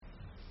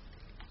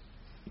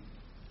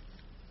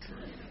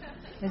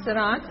Is it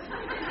on?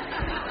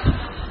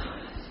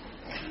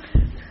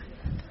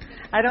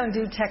 I don't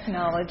do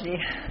technology.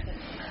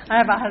 I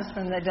have a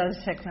husband that does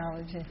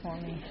technology for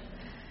me.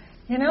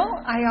 You know,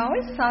 I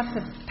always thought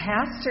the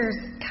pastors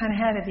kind of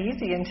had it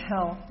easy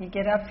until you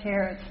get up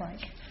here. It's like,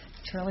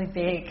 it's really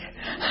big.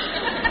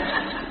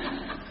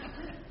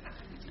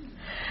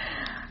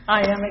 I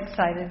am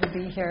excited to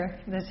be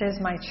here. This is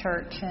my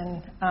church,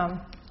 and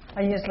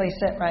I usually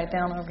sit right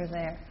down over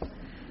there.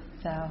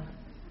 So,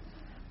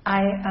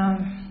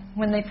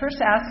 when they first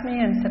asked me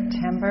in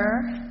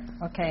September,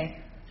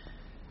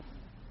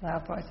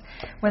 loud voice.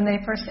 When they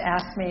first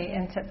asked me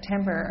in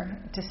September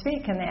to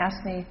speak, and they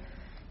asked me,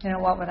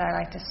 what would I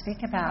like to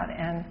speak about?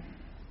 And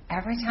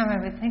every time I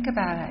would think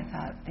about it, I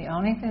thought the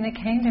only thing that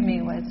came to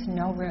me was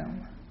no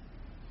room.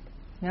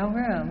 No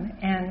room.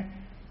 And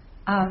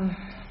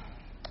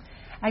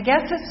I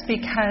guess it's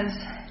because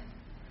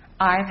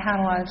I've had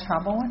a lot of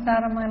trouble with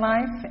that in my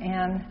life,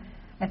 and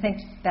I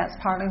think that's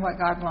partly what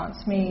God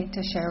wants me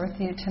to share with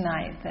you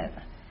tonight, that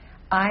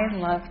I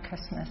love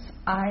Christmas.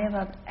 I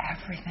love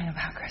everything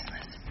about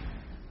Christmas.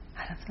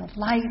 I love the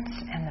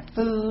lights and the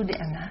food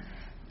and the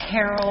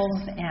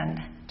carols and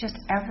just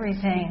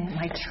everything,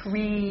 my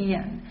tree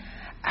and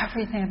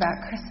everything about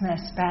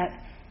Christmas. But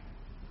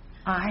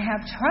I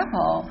have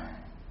trouble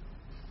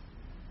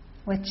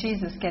with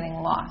Jesus getting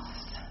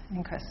lost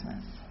in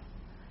Christmas.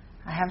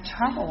 I have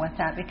trouble with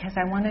that because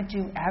I want to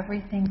do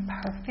everything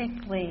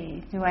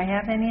perfectly. Do I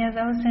have any of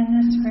those in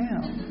this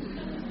room?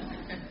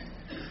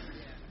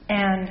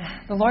 And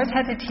the Lord's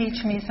had to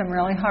teach me some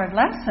really hard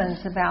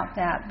lessons about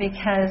that,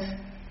 because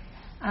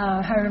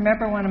I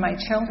remember one of my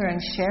children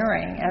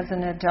sharing as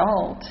an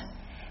adult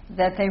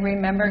that they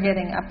remember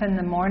getting up in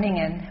the morning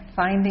and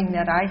finding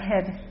that I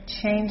had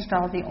changed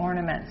all the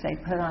ornaments they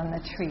put on the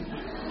tree.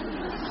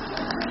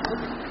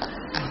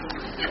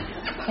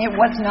 It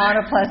was not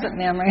a pleasant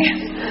memory.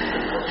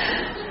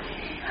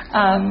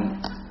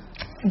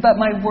 But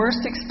my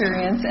worst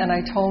experience, and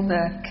I told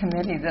the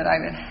committee that I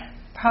would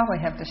probably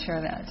have to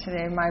share that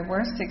today, my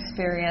worst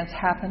experience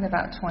happened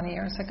about 20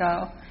 years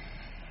ago.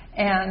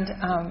 And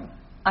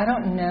I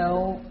don't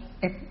know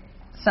if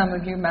some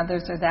of you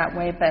mothers are that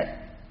way, but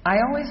I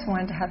always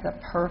wanted to have the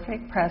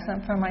perfect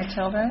present for my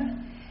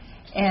children.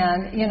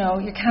 And, you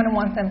kind of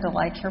want them to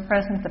like your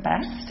present the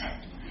best.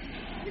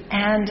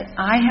 And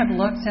I have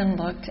looked and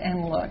looked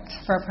and looked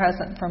for a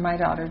present for my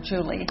daughter,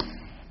 Julie.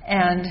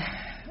 And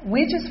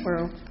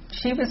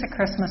she was a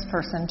Christmas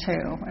person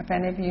too. If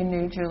any of you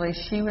knew Julie,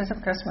 she was a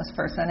Christmas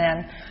person.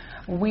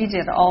 And we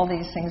did all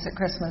these things at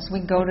Christmas.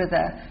 We'd go to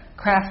the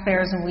craft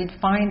fairs and we'd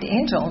find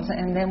angels,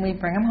 and then we'd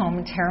bring them home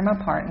and tear them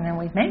apart, and then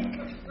we'd make,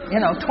 20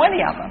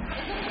 of them.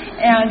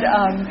 And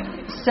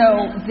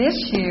so this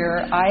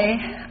year, I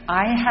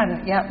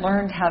hadn't yet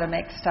learned how to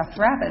make stuffed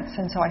rabbits,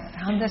 and so I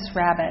found this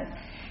rabbit.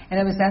 And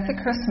it was at the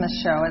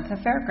Christmas show at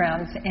the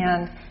fairgrounds,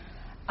 and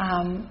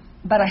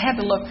but I had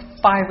to look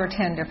 5 or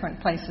 10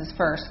 different places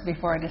first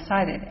before I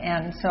decided.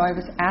 And so I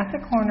was at the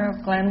corner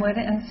of Glenwood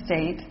and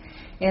State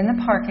in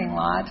the parking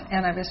lot,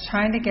 and I was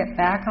trying to get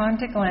back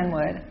onto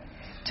Glenwood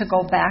to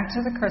go back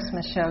to the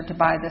Christmas show to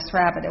buy this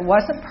rabbit. It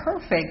wasn't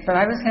perfect, but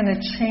I was going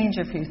to change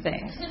a few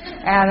things,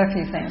 add a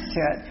few things to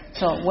it,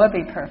 so it would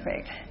be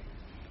perfect.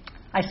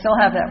 I still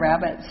have that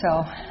rabbit,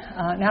 so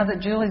now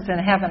that Julie's in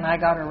heaven, I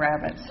got a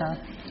rabbit, so...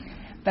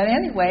 But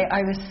anyway,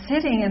 I was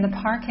sitting in the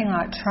parking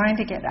lot trying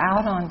to get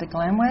out onto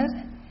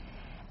Glenwood,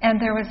 and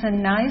there was a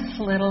nice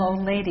little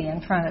old lady in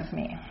front of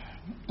me.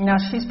 Now,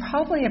 she's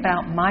probably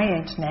about my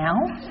age now,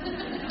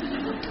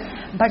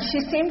 but she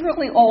seemed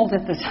really old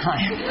at the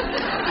time.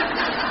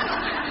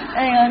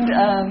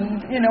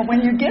 And,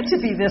 when you get to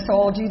be this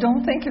old, you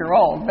don't think you're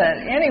old. But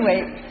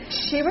anyway,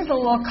 she was a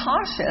little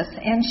cautious,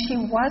 and she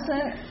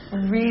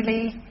wasn't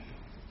really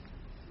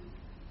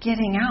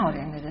getting out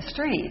into the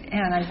street.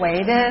 And I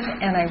waited,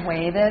 and I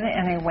waited,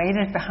 and I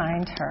waited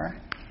behind her.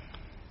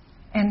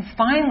 And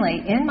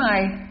finally, in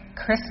my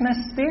Christmas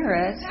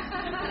spirit,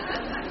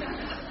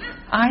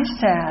 I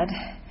said,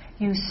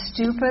 "You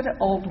stupid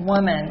old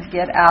woman,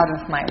 get out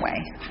of my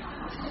way."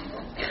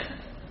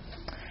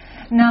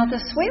 Now, the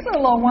sweet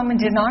little old woman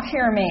did not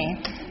hear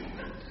me,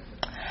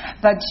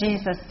 but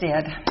Jesus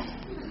did.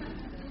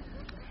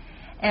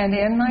 And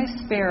in my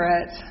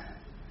spirit,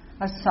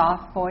 a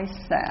soft voice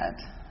said,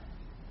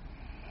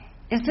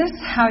 "Is this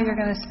how you're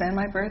going to spend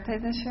my birthday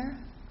this year?"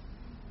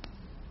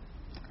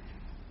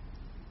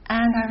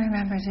 And I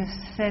remember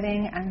just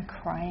sitting and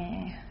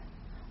crying.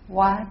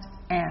 What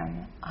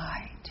am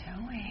I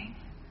doing?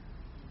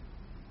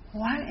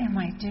 What am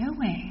I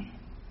doing?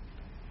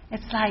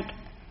 It's like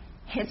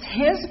it's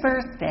his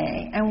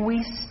birthday, and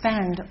we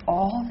spend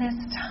all this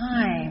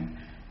time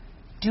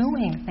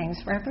doing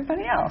things for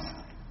everybody else.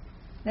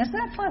 Isn't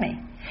that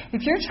funny?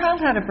 If your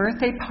child had a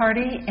birthday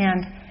party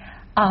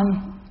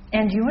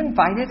and you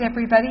invited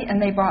everybody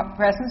and they brought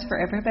presents for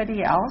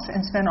everybody else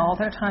and spent all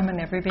their time on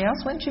everybody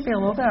else, wouldn't you be a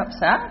little bit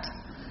upset?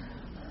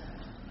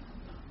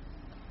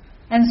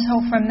 And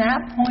so from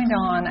that point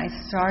on, I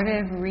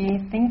started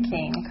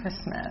rethinking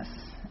Christmas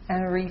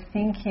and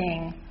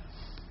rethinking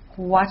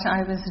what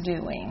I was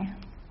doing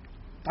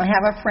I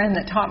have a friend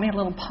that taught me a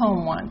little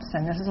poem once,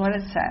 and this is what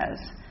it says.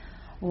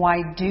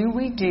 Why do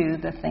we do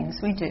the things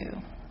we do?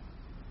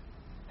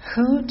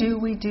 Who do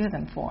we do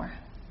them for?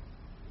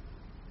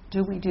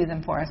 Do we do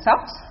them for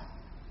ourselves?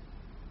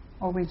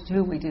 Or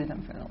do we do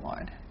them for the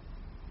Lord?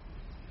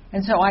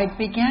 And so I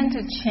began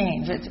to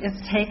change.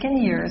 It's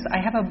taken years.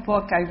 I have a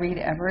book I read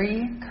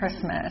every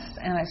Christmas,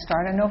 and I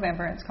start in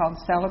November. It's called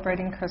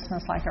Celebrating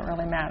Christmas Like It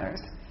Really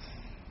Matters.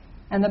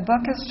 And the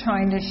book is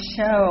trying to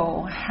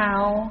show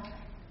how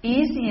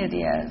easy it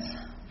is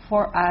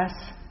for us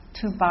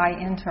to buy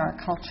into our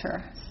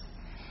culture.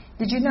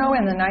 Did you know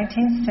in the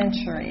 19th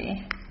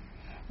century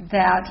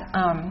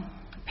that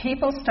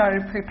people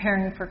started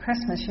preparing for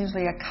Christmas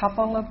usually a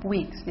couple of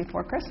weeks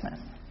before Christmas?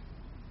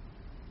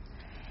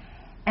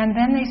 And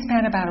then they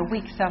spent about a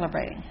week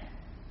celebrating.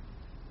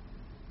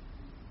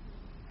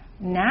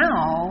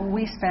 Now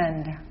we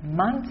spend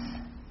months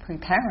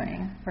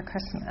preparing for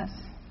Christmas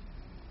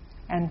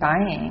and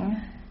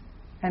buying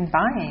and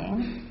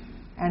buying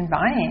and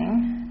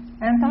buying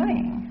and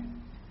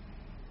buying.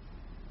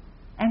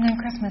 And then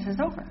Christmas is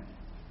over.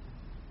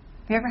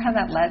 Have you ever had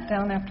that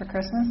letdown after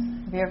Christmas?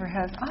 Have you ever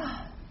had,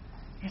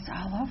 it's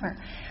all over?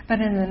 But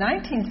in the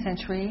 19th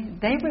century,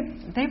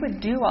 they would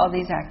do all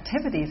these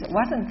activities. It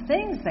wasn't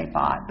things they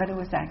bought, but it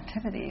was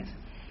activities.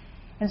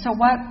 And so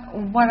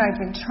what I've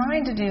been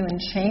trying to do in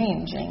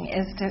changing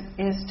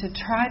is to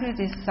try to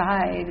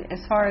decide,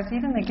 as far as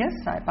even the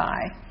gifts I buy,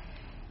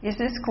 is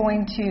this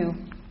going to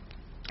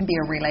be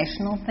a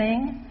relational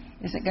thing?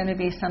 Is it going to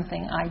be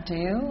something I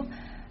do?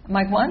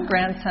 My one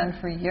grandson,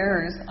 for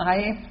years,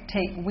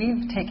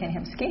 we've taken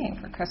him skiing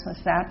for Christmas.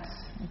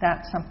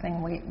 That's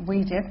something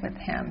we did with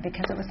him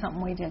because it was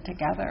something we did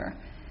together.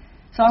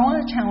 So I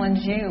want to challenge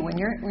you, when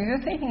you're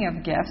thinking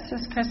of gifts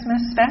this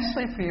Christmas,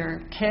 especially for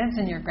your kids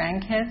and your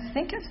grandkids,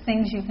 think of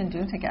things you can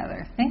do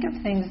together. Think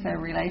of things that are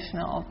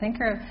relational. Think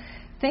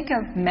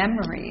of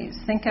memories.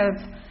 Think of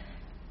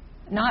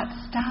not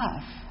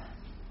stuff.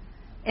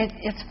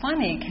 It's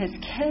funny because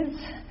kids.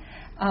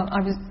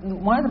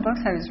 One of the books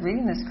I was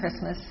reading this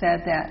Christmas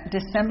said that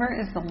December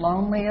is the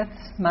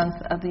loneliest month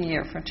of the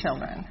year for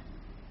children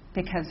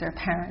because their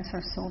parents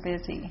are so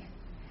busy.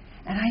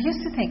 And I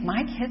used to think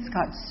my kids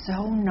got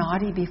so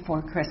naughty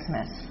before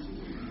Christmas.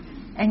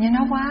 And you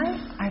know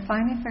why? I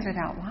finally figured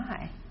out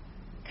why.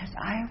 Because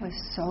I was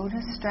so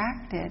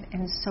distracted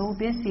and so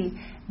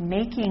busy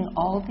making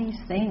all these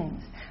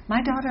things.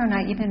 My daughter and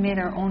I even made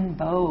our own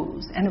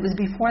bows, and it was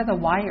before the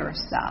wire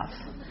stuff.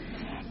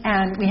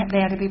 And they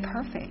had to be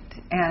perfect.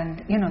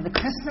 And, the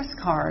Christmas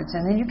cards.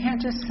 And then you can't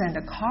just send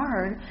a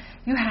card.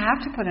 You have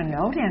to put a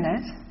note in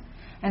it.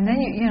 And then,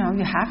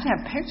 you have to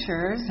have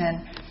pictures.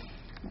 And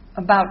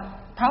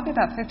probably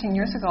about 15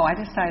 years ago, I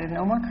decided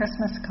no more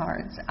Christmas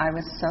cards. I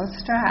was so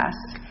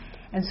stressed.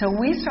 And so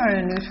we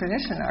started a new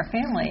tradition in our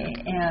family.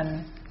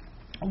 And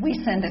we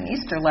send an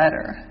Easter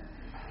letter.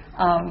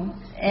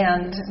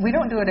 And we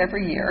don't do it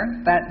every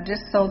year, but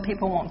just so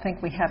people won't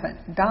think we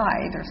haven't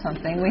died or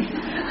something, we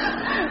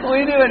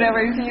do it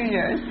every few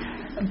years.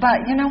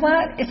 But you know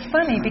what? It's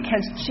funny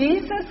because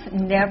Jesus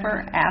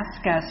never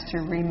asked us to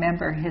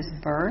remember his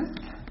birth.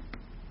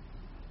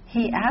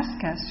 He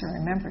asked us to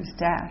remember his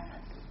death.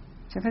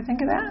 Did you ever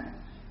think of that?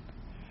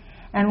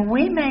 And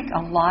we make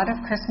a lot of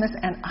Christmas,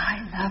 and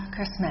I love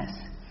Christmas.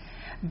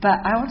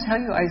 But I will tell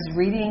you, I was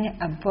reading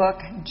a book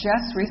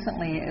just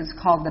recently. It's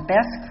called The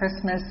Best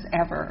Christmas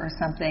Ever or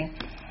something.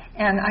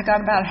 And I got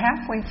about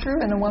halfway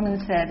through, and the woman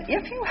said,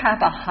 if you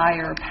have a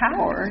higher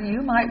power,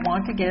 you might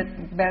want to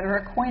get better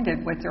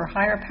acquainted with your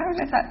higher power.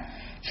 And I thought,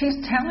 she's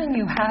telling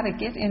you how to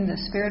get in the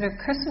spirit of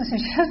Christmas, and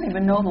she doesn't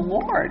even know the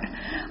Lord.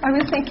 I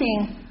was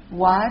thinking,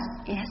 what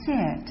is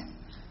it?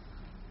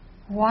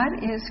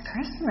 What is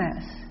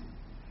Christmas?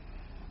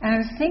 And I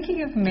was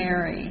thinking of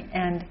Mary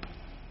and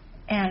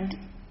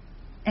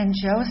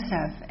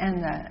Joseph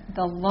and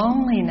the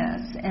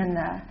loneliness and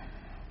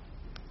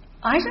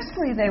I just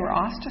believe they were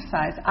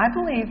ostracized.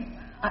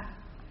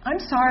 I'm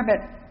sorry, but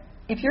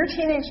if your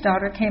teenage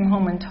daughter came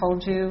home and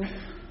told you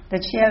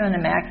that she had an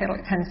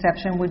immaculate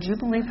conception, would you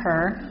believe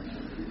her?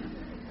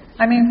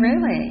 I mean,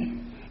 really.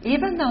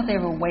 Even though they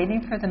were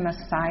waiting for the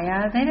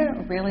Messiah, they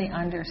didn't really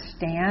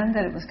understand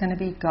that it was going to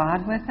be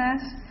God with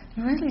us.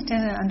 They really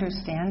didn't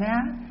understand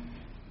that.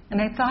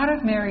 And I thought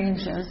of Mary and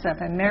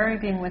Joseph, and Mary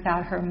being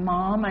without her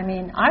mom. I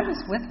mean, I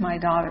was with my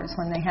daughters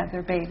when they had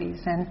their babies,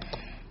 and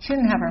she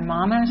didn't have her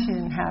mama, she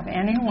didn't have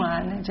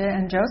anyone,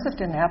 and Joseph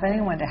didn't have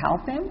anyone to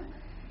help him.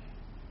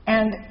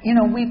 And,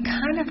 we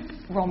kind of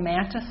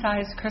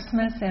romanticize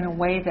Christmas in a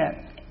way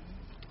that,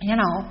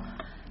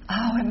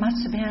 it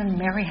must have been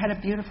Mary had a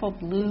beautiful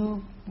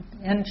blue,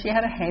 and she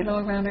had a halo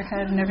around her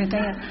head and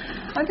everything.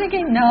 And I'm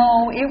thinking,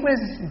 no, it was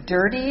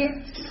dirty,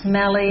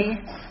 smelly,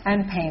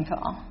 and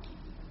painful.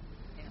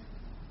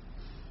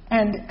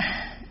 And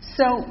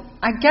so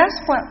I guess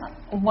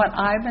what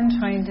I've been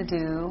trying to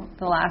do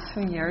the last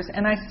few years,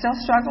 and I still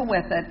struggle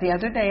with it. The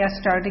other day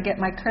I started to get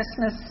my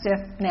Christmas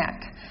stiff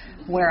neck,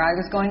 where I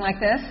was going like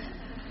this.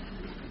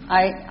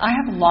 I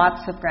have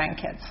lots of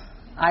grandkids.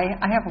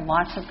 I have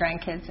lots of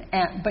grandkids,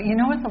 but you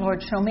know what the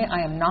Lord showed me?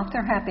 I am not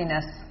their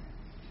happiness.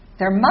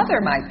 Their mother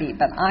might be,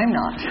 but I'm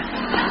not.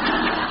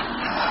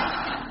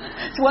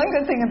 It's one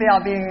good thing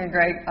about being a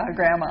great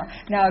grandma.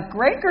 Now, a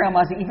great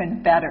grandma is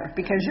even better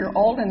because you're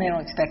old and they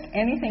don't expect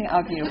anything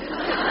of you.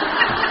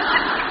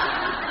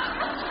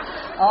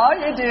 All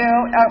you do,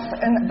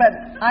 but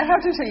I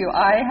have to tell you,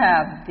 I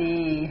have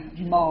the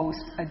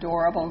most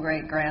adorable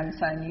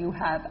great-grandson you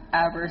have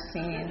ever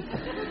seen.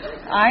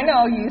 I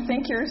know you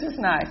think yours is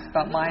nice,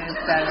 but mine is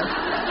better.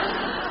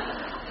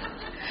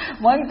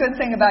 One good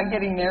thing about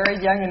getting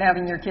married young and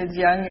having your kids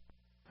young.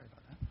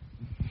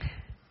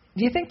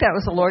 Do you think that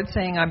was the Lord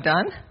saying, I'm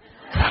done?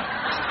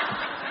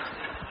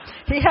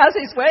 He has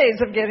his ways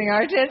of getting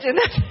our attention.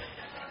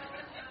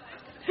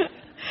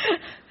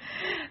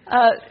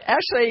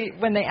 Actually,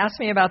 when they asked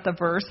me about the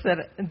verse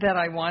that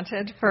I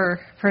wanted for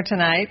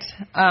tonight,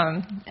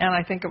 and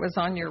I think it was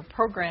on your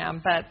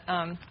program, but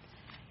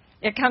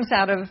it comes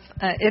out of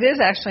it is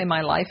actually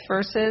my life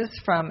verses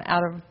from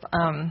out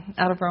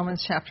of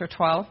Romans chapter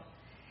 12,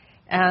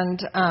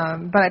 and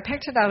but I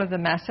picked it out of the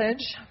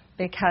Message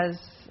because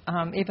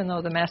even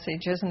though the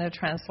Message isn't a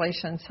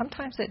translation,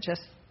 sometimes it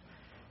just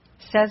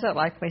says it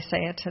like we say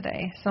it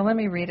today. So let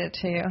me read it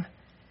to you.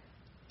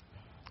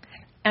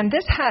 And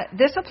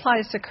this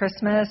applies to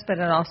Christmas, but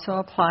it also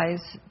applies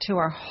to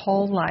our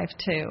whole life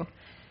too.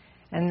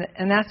 And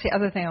that's the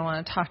other thing I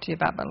want to talk to you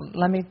about, but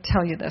let me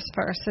tell you this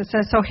first. It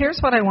says, so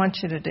here's what I want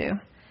you to do.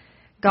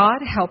 God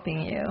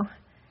helping you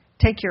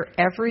take your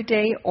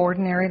everyday,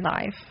 ordinary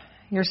life,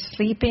 your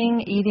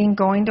sleeping, eating,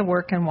 going to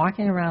work, and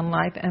walking around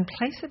life, and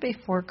place it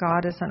before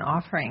God as an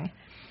offering.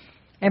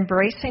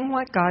 Embracing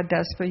what God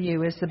does for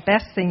you is the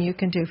best thing you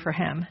can do for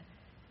Him.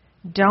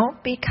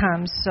 Don't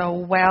become so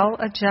well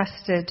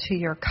adjusted to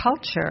your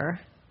culture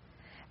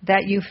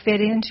that you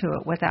fit into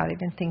it without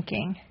even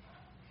thinking.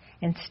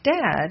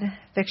 Instead,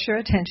 fix your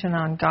attention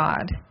on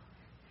God.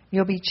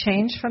 You'll be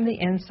changed from the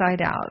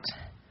inside out.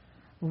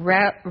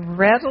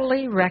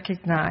 Readily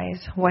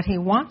recognize what He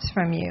wants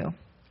from you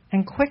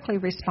and quickly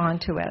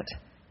respond to it.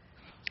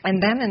 And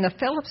then in the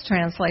Phillips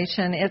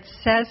translation, it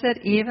says it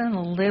even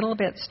a little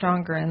bit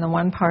stronger. In the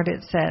one part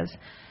it says,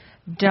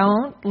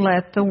 don't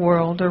let the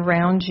world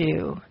around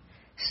you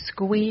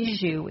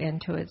squeeze you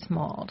into its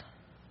mold,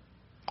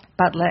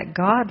 but let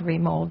God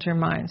remold your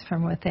minds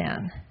from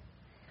within.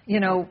 You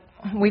know,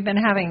 we've been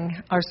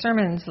having our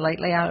sermons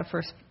lately out of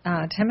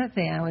 1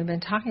 Timothy, and we've been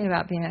talking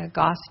about being a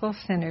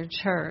gospel-centered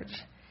church.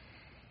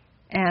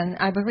 And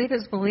I believe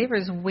as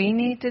believers, we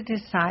need to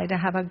decide to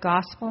have a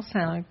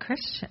gospel-centered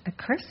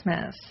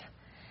Christmas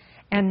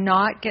and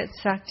not get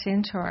sucked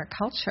into our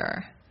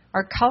culture.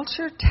 Our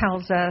culture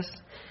tells us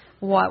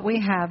what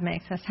we have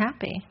makes us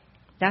happy.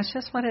 That's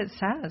just what it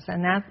says,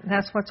 and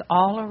that's what's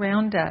all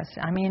around us.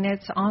 I mean,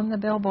 it's on the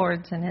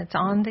billboards, and it's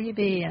on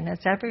TV, and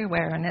it's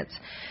everywhere, and it's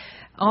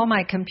all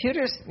my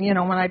computers. You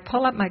know, when I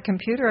pull up my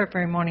computer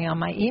every morning on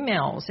my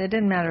emails, it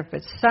didn't matter if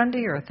it's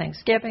Sunday or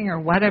Thanksgiving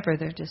or whatever.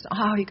 They're just,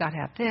 oh, you got to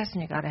have this,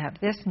 and you got to have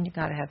this, and you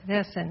got to have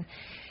this,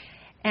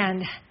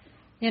 and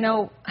you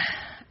know,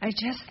 I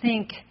just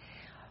think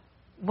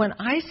when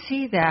I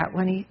see that,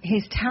 when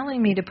he's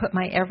telling me to put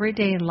my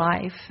everyday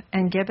life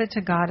and give it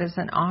to God as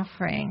an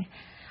offering,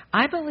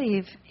 I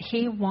believe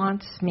He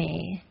wants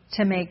me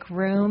to make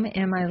room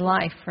in my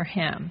life for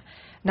Him.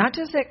 Not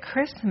just at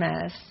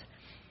Christmas,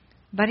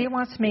 but He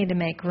wants me to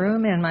make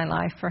room in my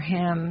life for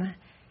Him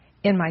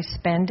in my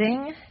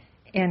spending,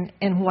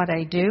 in what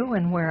I do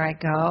and where I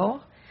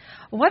go.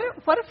 What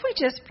if we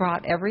just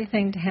brought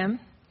everything to Him?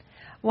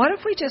 What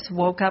if we just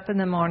woke up in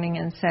the morning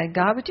and said,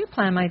 God, would you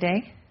plan my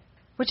day?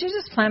 Would you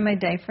just plan my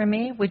day for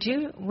me? Would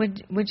you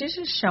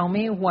just show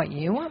me what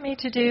you want me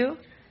to do?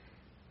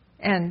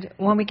 And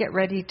when we get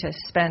ready to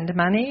spend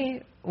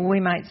money, we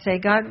might say,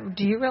 God,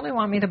 do you really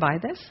want me to buy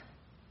this?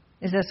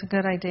 Is this a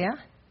good idea?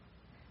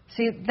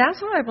 See,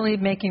 that's what I believe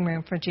making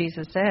room for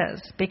Jesus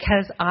is,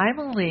 because I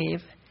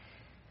believe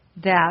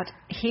that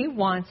He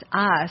wants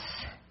us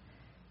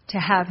to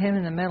have Him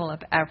in the middle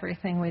of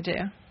everything we do.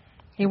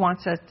 He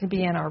wants us to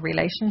be in our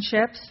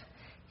relationships.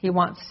 He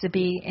wants to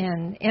be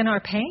in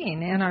our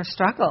pain, in our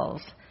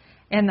struggles,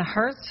 in the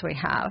hurts we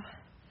have.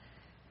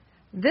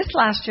 This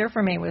last year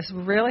for me was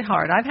really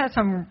hard. I've had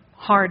some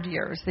hard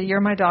years. The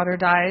year my daughter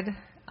died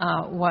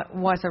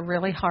was a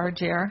really hard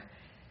year,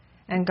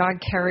 and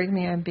God carried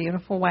me in a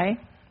beautiful way.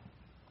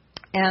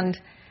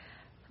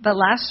 But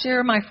last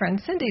year, my friend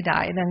Cindy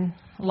died, and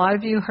a lot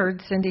of you heard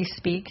Cindy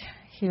speak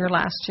here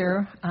last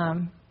year.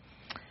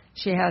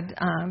 She had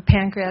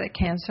pancreatic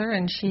cancer,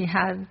 and she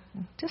had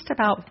just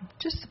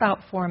about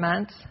 4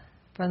 months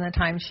from the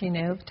time she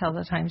knew till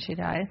the time she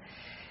died.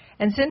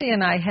 And Cindy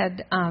and I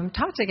had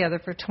talked together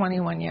for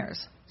 21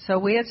 years. So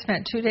we had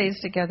spent 2 days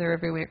together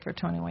every week for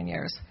 21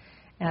 years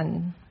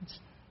and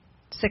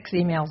 6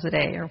 emails a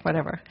day or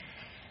whatever.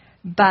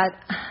 But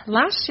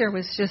last year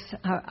was just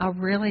a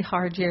really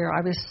hard year.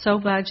 I was so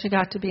glad she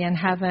got to be in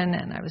heaven,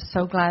 and I was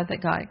so glad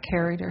that God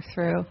carried her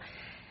through.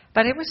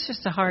 But it was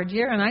just a hard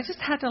year, and I just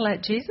had to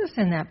let Jesus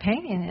in that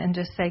pain and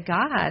just say,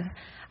 God,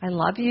 I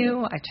love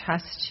you. I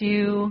trust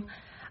you.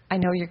 I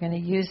know you're going to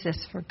use this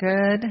for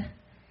good.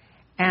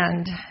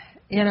 And,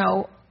 you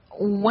know,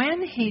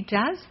 when he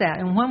does that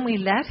and when we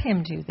let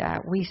him do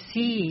that, we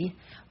see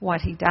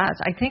what he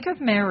does. I think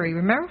of Mary.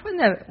 Remember when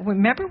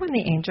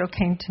the angel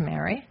came to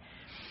Mary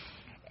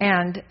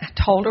and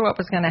told her what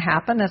was going to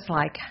happen? It's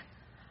like,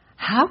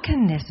 how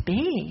can this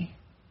be?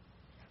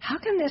 How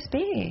can this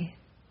be?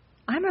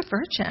 I'm a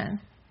virgin.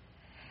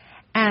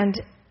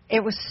 And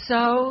it was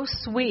so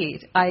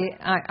sweet. I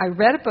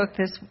read a book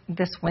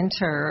this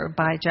winter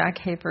by Jack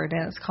Hayford,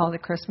 and it's called The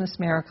Christmas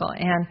Miracle.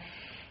 And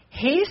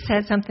he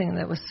said something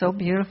that was so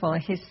beautiful.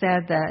 He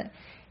said that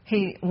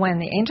when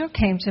the angel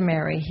came to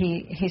Mary,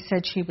 he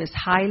said she was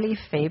highly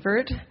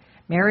favored.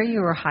 Mary,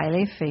 you are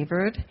highly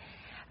favored.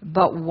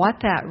 But what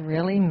that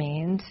really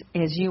means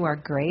is you are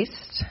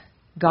graced.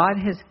 God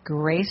has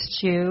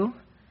graced you,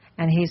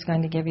 and he's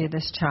going to give you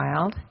this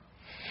child.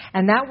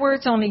 And that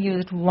word's only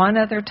used one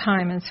other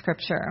time in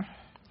Scripture.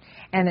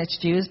 And it's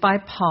used by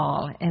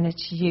Paul, and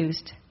it's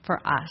used for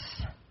us.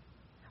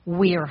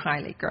 We are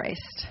highly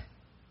graced.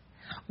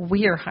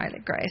 We are highly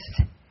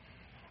graced.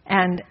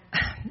 And,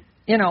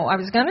 you know, I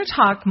was going to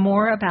talk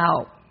more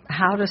about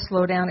how to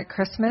slow down at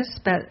Christmas,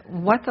 but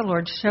what the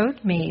Lord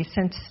showed me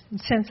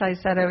since I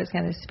said I was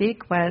going to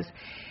speak was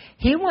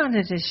he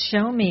wanted to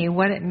show me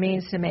what it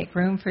means to make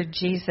room for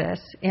Jesus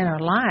in our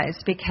lives,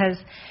 because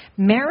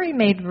Mary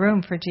made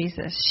room for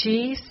Jesus.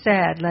 She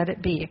said, let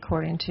it be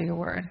according to your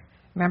word.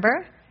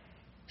 Remember?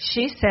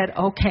 She said,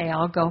 okay,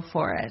 I'll go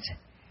for it.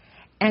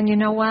 And you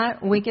know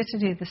what? We get to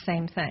do the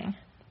same thing.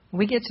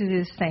 We get to do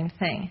the same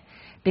thing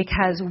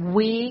because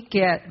we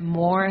get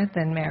more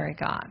than Mary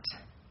got.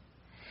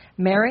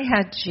 Mary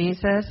had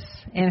Jesus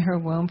in her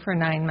womb for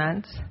 9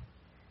 months.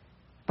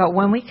 But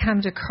when we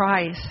come to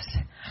Christ,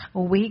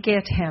 we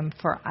get him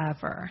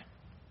forever.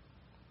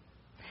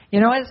 You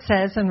know what it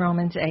says in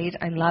Romans 8?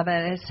 I love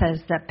it. It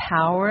says, the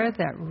power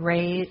that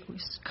raised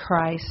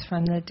Christ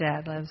from the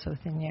dead lives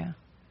within you.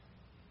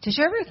 Did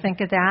you ever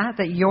think of that?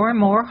 That you're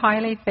more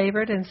highly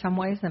favored in some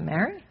ways than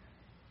Mary?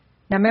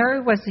 Now,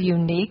 Mary was the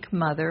unique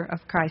mother of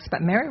Christ,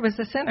 but Mary was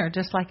a sinner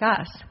just like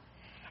us.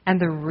 And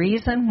the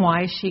reason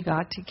why she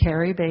got to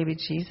carry baby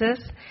Jesus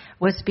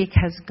was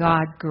because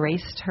God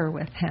graced her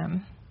with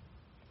him.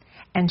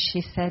 And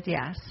she said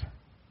yes.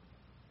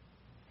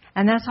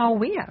 And that's all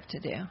we have to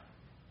do.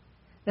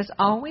 That's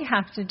all we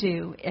have to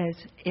do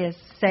is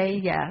say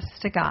yes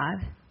to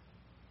God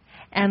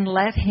and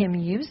let him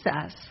use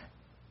us.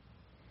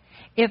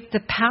 If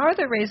the power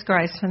that raised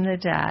Christ from the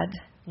dead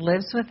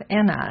lives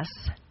within us,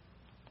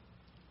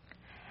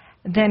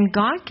 then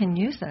God can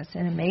use us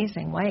in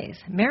amazing ways.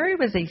 Mary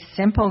was a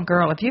simple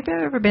girl. If you've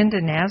ever been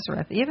to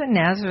Nazareth, even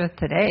Nazareth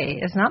today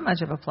is not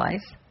much of a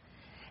place.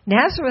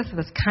 Nazareth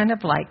was kind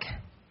of like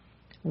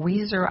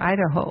Weiser,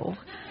 Idaho.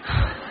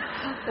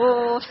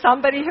 Oh,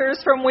 somebody here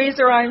is from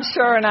Weiser, I'm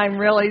sure, and I'm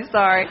really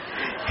sorry.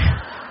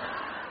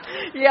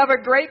 You have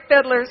a great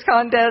fiddler's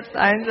contest.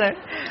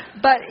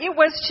 But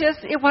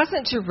it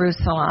wasn't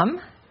Jerusalem.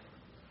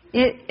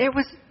 It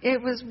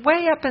was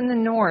way up in the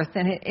north,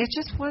 and it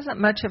just wasn't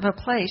much of a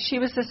place. She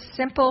was a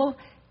simple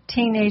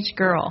teenage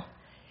girl.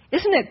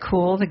 Isn't it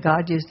cool that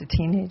God used a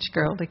teenage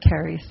girl to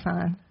carry his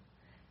son?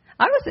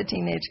 I was a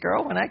teenage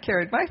girl when I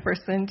carried my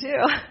first son,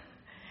 too.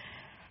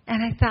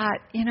 And I thought,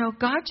 you know,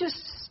 God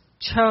just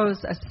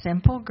chose a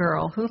simple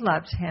girl who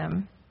loved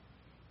him,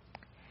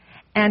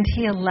 and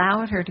he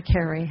allowed her to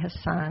carry his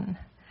son.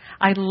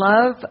 I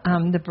love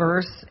the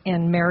verse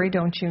in Mary,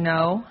 Don't You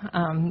Know,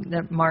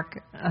 that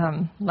Mark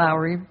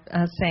Lowry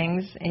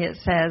sings. It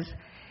says,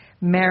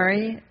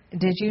 Mary,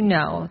 did you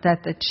know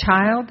that the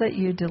child that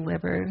you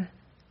delivered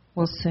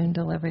will soon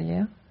deliver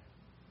you?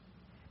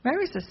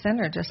 Mary's a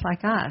sinner just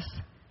like us.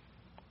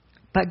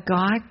 But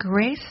God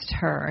graced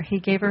her.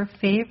 He gave her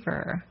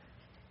favor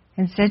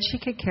and said she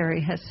could carry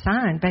his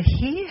son. But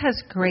he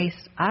has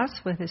graced us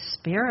with his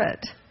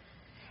Spirit.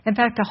 In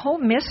fact, the whole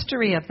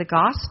mystery of the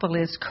gospel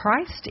is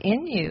Christ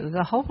in you,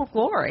 the hope of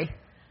glory.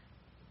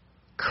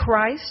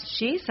 Christ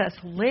Jesus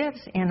lives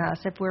in us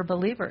if we're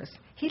believers.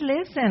 He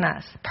lives in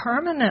us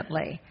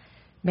permanently.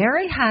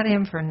 Mary had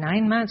him for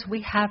 9 months.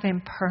 We have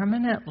him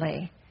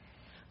permanently.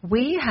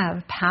 We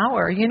have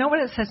power. You know what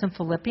it says in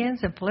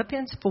Philippians? In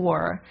Philippians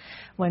 4,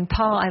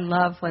 I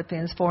love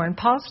Philippians 4, and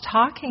Paul's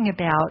talking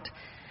about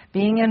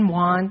being in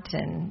want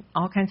and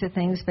all kinds of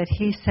things, but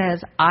he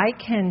says, I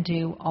can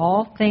do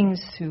all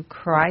things through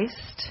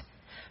Christ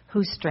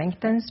who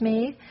strengthens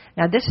me.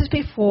 Now, this is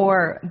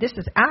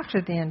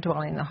after the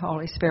indwelling of the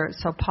Holy Spirit.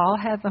 So Paul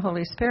had the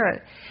Holy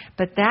Spirit.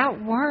 But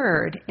that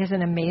word is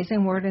an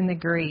amazing word in the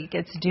Greek.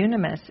 It's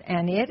dunamis,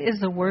 and it is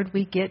the word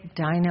we get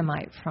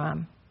dynamite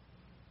from.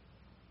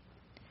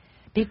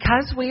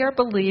 Because we are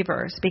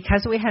believers,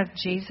 because we have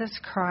Jesus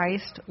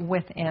Christ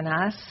within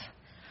us,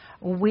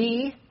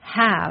 we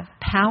have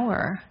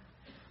power.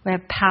 We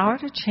have power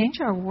to change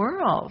our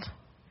world.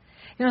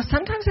 You know,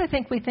 sometimes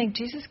we think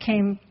Jesus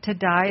came to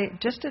die,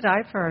 just to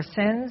die for our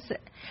sins,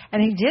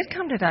 and he did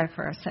come to die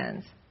for our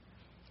sins.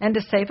 and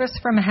to save us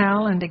from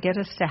hell and to get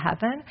us to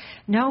heaven.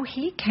 No,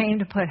 he came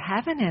to put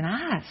heaven in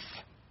us.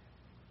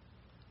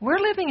 We're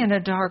living in a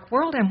dark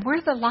world, and we're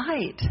the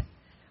light.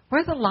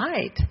 We're the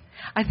light.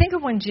 I think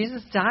of when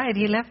Jesus died,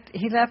 he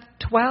left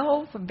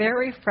 12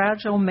 very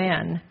fragile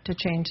men to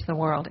change the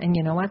world. And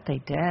you know what? They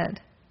did.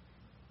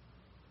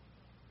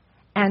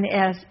 And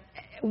as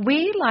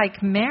we,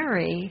 like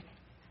Mary,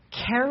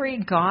 carry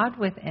God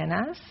within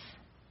us,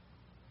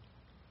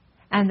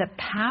 and the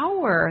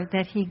power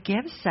that he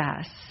gives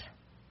us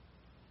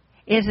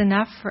is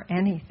enough for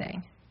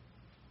anything.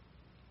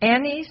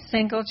 Any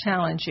single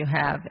challenge you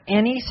have,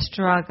 any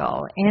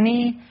struggle,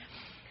 any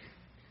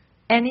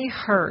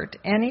hurt,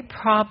 any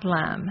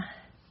problem,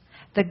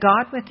 the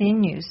God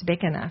within you is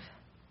big enough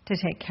to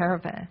take care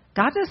of it.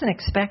 God doesn't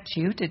expect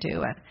you to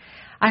do it.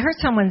 I heard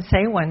someone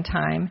say one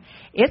time,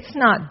 it's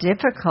not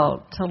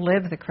difficult to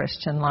live the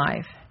Christian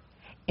life.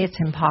 It's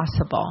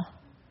impossible.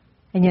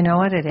 And you know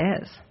what it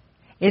is?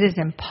 It is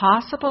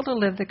impossible to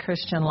live the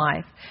Christian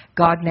life.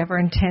 God never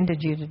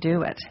intended you to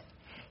do it.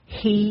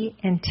 He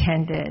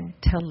intended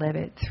to live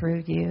it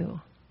through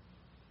you.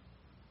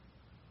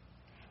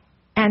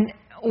 And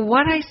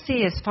what I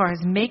see as far as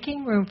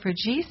making room for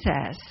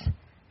Jesus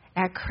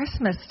at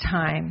Christmas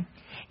time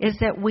is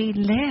that we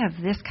live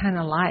this kind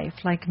of life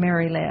like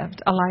Mary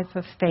lived, a life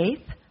of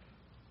faith,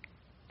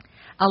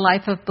 a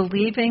life of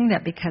believing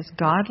that because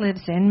God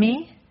lives in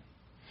me,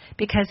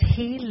 because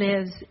he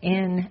lives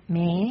in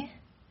me,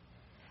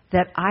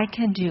 that I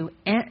can do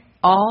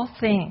all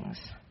things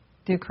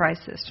through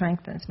Christ that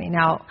strengthens me.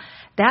 Now,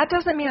 that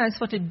doesn't mean I'm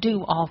supposed to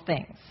do all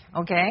things,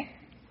 okay?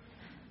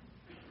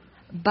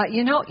 But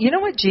you know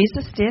what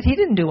Jesus did? He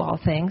didn't do all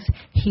things.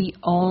 He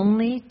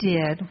only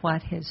did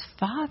what his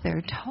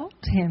Father told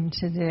him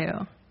to do.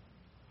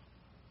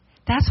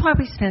 That's why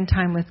we spend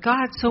time with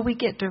God, so we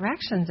get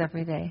directions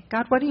every day.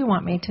 God, what do you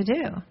want me to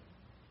do?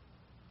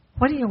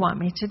 What do you want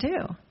me to do?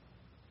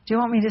 Do you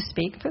want me to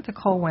speak for the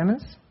Cole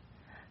Women's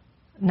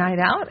Night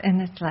Out?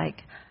 And it's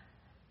like,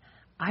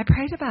 I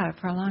prayed about it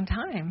for a long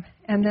time.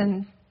 And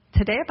then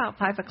today about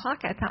 5 o'clock,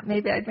 I thought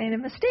maybe I'd made a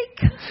mistake.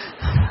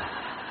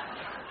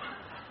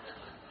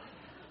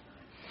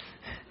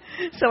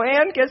 So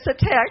Ann gets a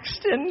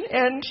text,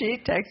 and she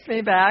texts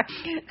me back.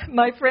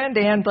 My friend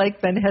Ann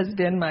Blakeman has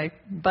been my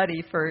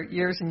buddy for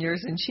years and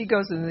years, and she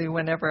goes with me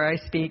whenever I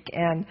speak.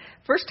 And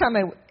first time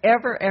I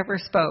ever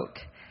spoke,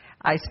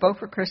 I spoke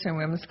for Christian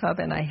Women's Club,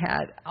 and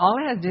all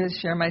I had to do is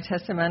share my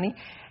testimony.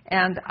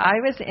 And I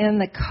was in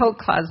the coat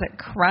closet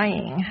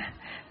crying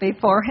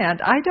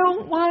beforehand. I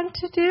don't want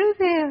to do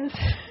this.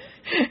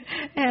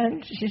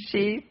 And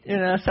she,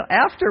 so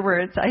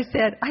afterwards I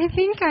said, I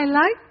think I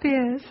like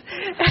this.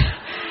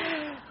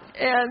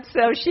 And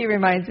so she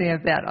reminds me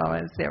of that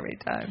almost every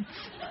time.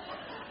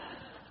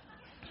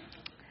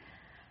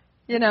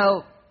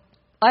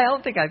 I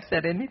don't think I've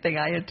said anything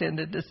I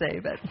intended to say,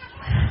 but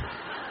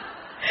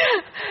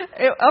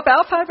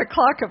about 5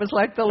 o'clock it was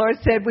like the Lord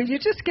said, will you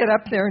just get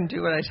up there and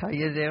do what I tell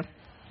you to do?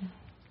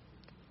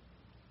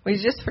 Will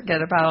you just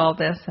forget about all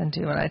this and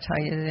do what I tell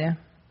you to do?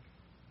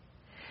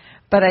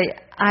 But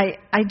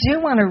I do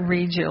want to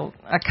read you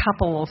a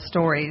couple of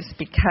stories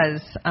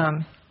because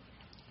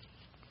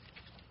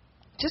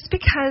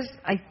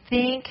I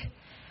think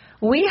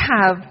we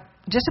have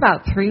just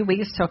about 3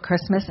 weeks till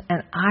Christmas,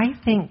 and I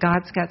think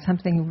God's got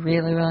something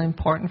really, really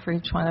important for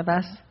each one of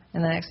us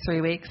in the next 3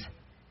 weeks.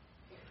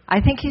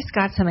 I think he's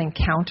got some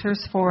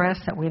encounters for us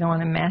that we don't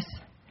want to miss.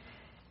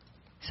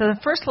 So the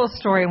first little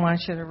story I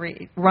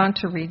want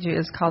to read you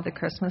is called The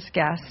Christmas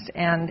Guest.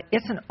 And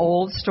it's an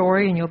old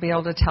story, and you'll be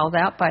able to tell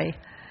that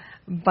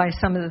by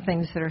some of the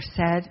things that are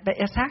said. But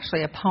it's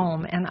actually a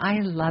poem, and I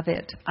love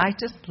it. I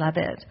just love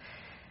it.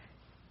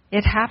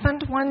 It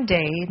happened one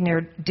day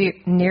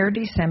near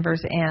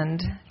December's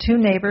end. 2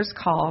 neighbors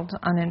called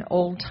on an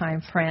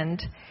old-time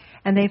friend,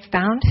 and they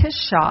found his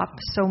shop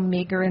so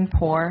meager and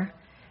poor,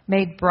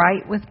 made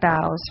bright with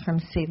boughs from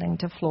ceiling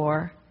to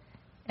floor.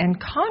 And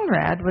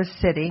Conrad was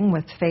sitting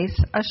with face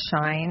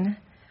ashine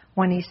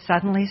when he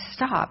suddenly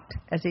stopped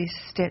as he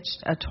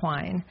stitched a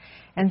twine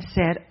and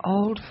said,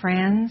 old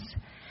friends,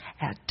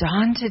 at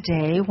dawn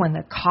today, when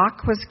the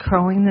cock was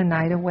crowing the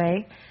night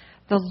away,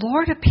 the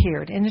Lord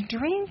appeared in a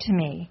dream to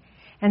me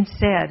and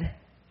said,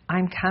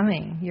 I'm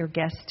coming, your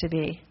guest to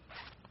be.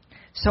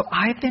 So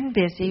I've been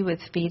busy with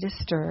feet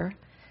astir,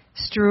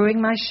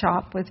 strewing my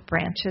shop with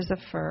branches of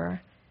fir.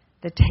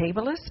 The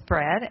table is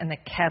spread and the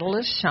kettle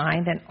is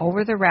shined, and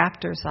over the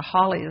rafters the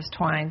holly is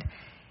twined.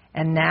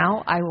 And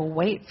now I will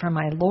wait for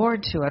my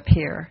Lord to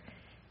appear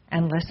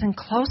and listen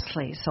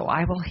closely so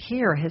I will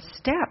hear his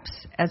steps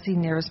as he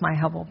nears my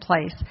humble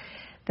place.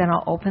 Then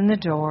I'll open the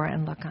door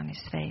and look on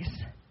his face.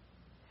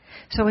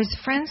 So his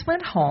friends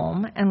went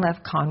home and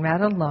left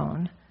Conrad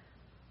alone,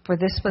 for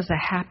this was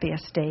the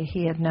happiest day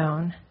he had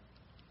known.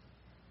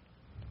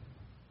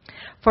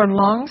 For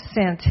long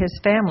since his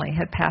family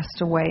had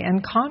passed away,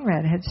 and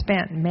Conrad had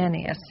spent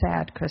many a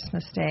sad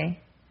Christmas day.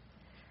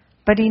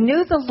 But he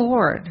knew the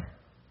Lord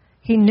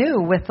He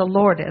knew with the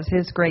Lord as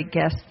his great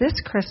guest, this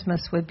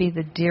Christmas would be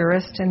the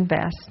dearest and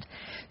best.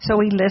 So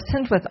he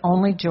listened with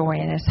only joy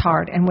in his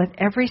heart, and with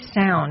every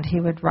sound he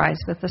would rise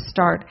with a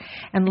start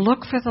and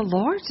look for the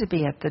Lord to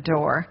be at the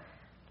door,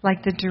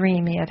 like the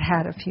dream he had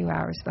had a few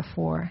hours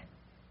before.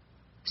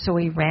 So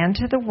he ran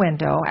to the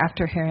window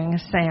after hearing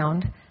a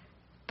sound,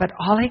 but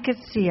all he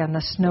could see on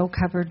the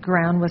snow-covered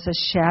ground was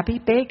a shabby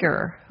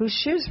beggar whose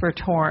shoes were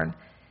torn,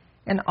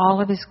 and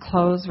all of his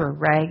clothes were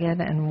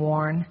ragged and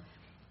worn.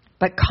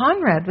 But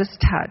Conrad was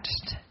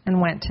touched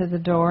and went to the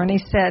door, and he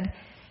said,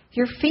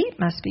 "Your feet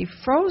must be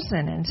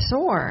frozen and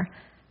sore.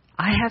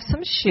 I have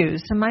some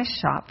shoes in my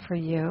shop for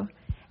you,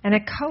 and a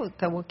coat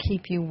that will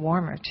keep you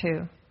warmer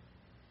too."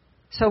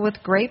 So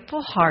with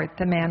grateful heart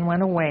the man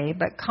went away,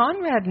 but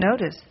Conrad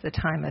noticed the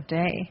time of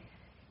day.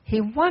 He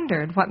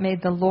wondered what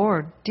made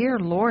the dear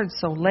Lord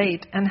so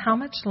late, and how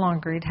much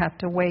longer he'd have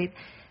to wait.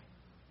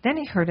 Then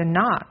he heard a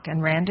knock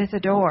and ran to the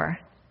door.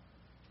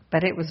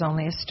 But it was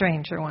only a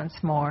stranger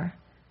once more,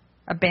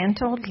 a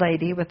bent old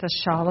lady with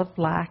a shawl of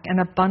black and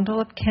a bundle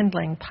of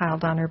kindling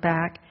piled on her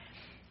back.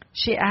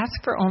 She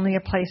asked for only a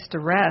place to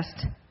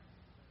rest,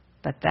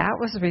 but that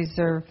was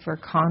reserved for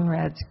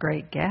Conrad's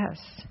great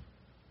guest.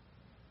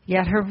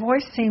 Yet her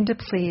voice seemed to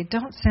plead,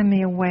 "Don't send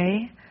me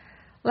away.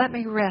 Let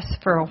me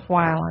rest for a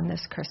while on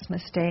this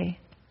Christmas day."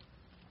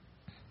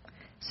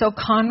 So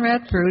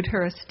Conrad brewed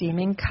her a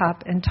steaming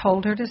cup and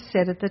told her to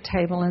sit at the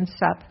table and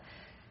sup.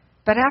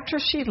 But after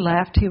she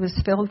left, he was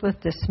filled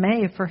with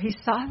dismay, for he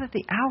saw that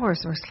the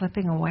hours were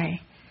slipping away.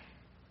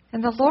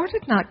 And the Lord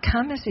had not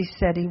come as he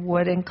said he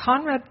would, and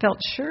Conrad felt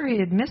sure he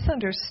had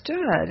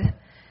misunderstood.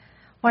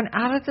 When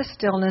out of the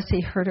stillness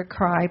he heard a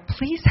cry,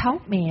 "Please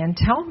help me and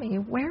tell me,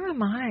 where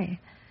am I?"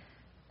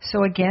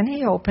 So again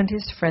he opened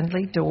his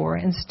friendly door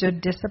and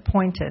stood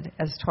disappointed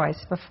as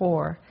twice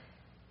before.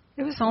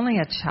 It was only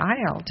a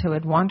child who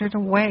had wandered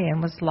away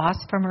and was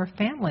lost from her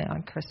family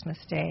on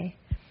Christmas Day.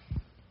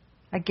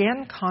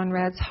 Again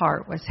Conrad's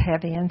heart was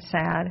heavy and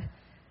sad,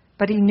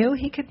 but he knew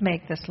he could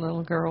make this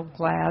little girl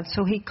glad,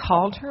 so he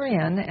called her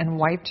in and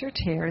wiped her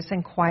tears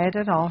and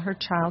quieted all her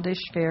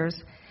childish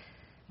fears.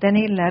 Then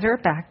he led her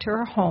back to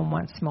her home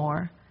once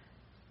more.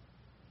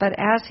 But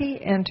as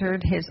he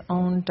entered his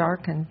own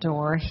darkened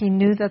door, he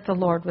knew that the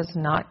Lord was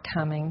not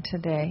coming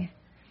today,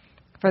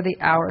 for the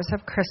hours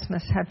of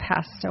Christmas had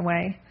passed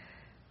away.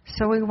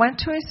 So he went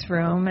to his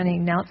room and he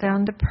knelt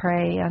down to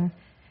pray, and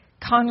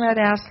Conrad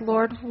asked,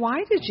 "Lord,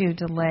 why did you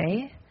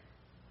delay?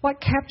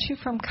 What kept you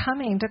from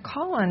coming to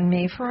call on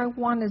me? For I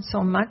wanted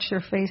so much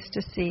your face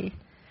to see."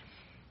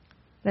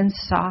 Then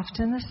soft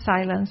in the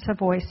silence a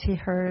voice he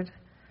heard,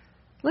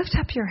 "Lift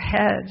up your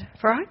head,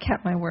 for I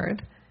kept my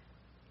word.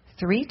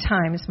 3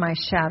 times my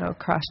shadow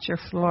crossed your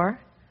floor.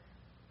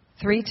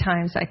 3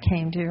 times I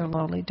came to your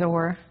lowly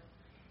door.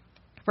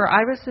 For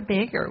I was the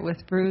beggar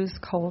with bruised,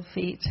 cold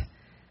feet,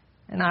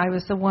 and I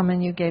was the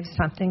woman you gave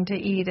something to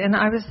eat, and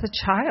I was the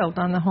child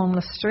on the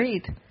homeless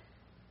street.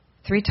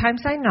 3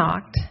 times I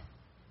knocked,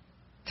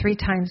 3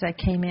 times I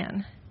came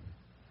in,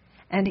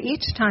 and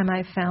each time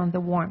I found the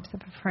warmth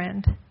of a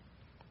friend.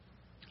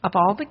 Of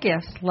all the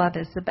gifts, love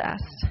is the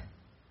best.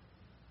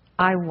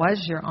 I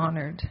was your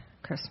honored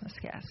Christmas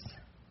guest."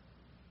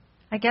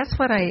 I guess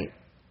what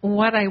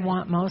I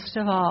want most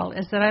of all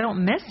is that I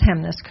don't miss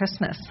him this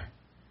Christmas.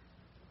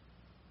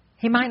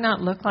 He might not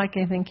look like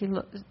I think he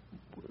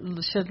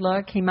should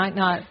look. He might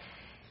not.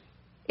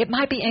 It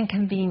might be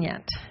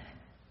inconvenient.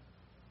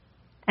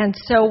 And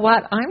so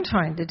what I'm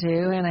trying to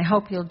do, and I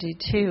hope you'll do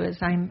too, is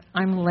I'm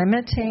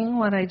limiting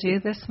what I do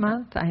this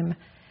month.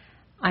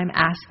 I'm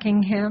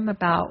asking him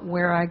about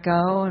where I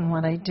go and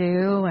what I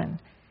do and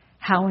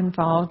how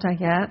involved I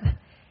get.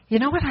 You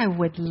know what I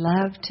would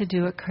love to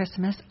do at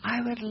Christmas? I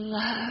would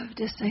love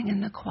to sing in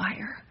the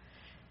choir.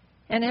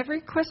 And every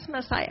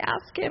Christmas I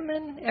ask him,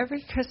 and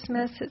every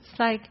Christmas it's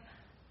like,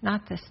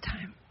 not this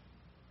time.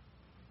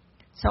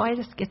 So I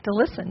just get to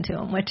listen to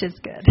him, which is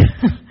good.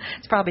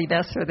 It's probably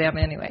best for them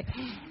anyway.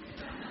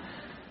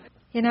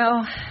 You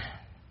know,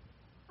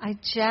 I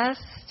guess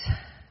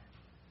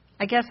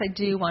I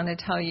do want to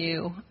tell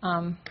you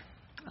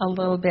a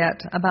little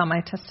bit about my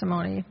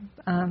testimony.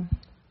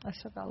 I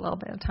still got a little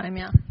bit of time,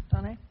 yeah,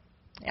 don't I?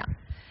 Yeah.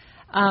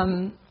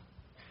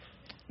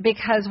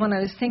 Because when I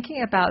was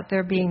thinking about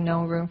there being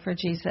no room for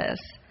Jesus,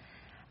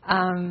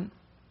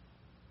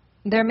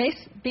 there may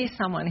be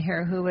someone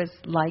here who was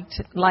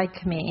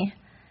like me,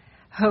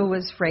 who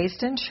was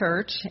raised in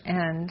church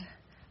and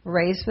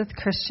raised with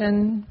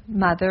Christian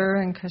mother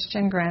and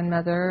Christian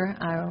grandmother.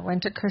 I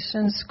went to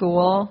Christian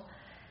school.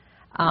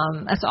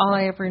 That's all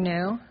I ever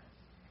knew.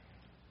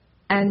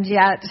 And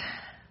yet,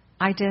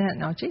 I didn't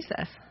know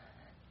Jesus.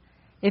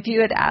 If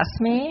you had asked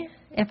me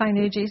if I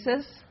knew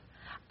Jesus,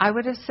 I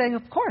would have said,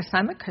 of course,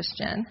 I'm a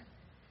Christian.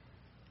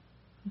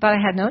 But I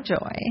had no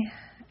joy,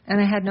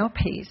 and I had no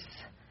peace,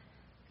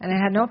 and I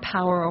had no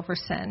power over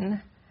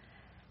sin.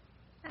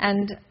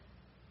 And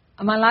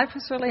my life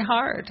was really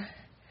hard.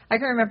 I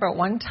can remember at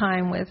one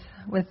time with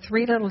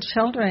 3 little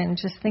children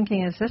just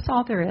thinking, is this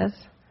all there is?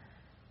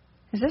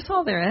 Is this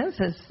all there is?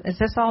 Is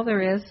this all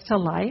there is to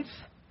life?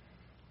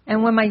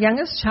 And when my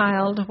youngest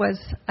child was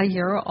a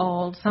year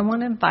old,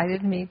 someone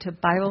invited me to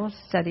Bible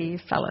study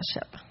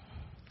fellowship.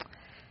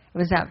 It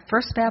was at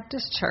First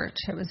Baptist Church.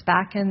 It was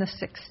back in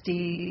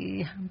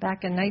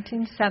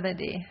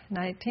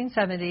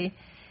 1970.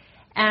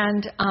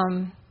 And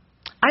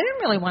I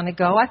didn't really want to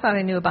go. I thought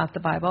I knew about the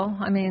Bible.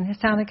 I mean, it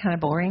sounded kind of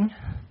boring.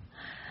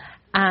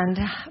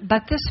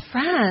 But this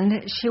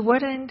friend, she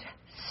wouldn't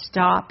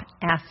stop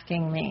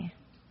asking me.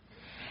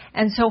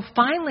 And so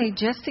finally,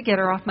 just to get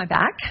her off my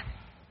back,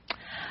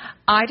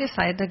 I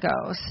decided to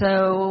go.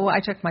 So I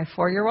took my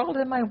 4-year-old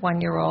and my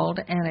 1-year-old,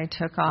 and I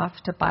took off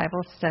to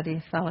Bible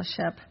study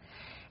fellowship.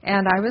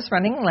 And I was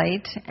running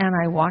late, and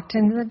I walked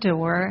in the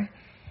door.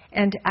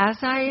 And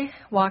as I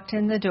walked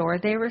in the door,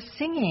 they were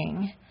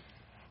singing.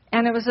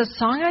 And it was a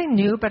song I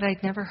knew, but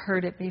I'd never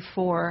heard it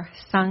before,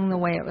 sung the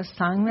way it was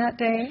sung that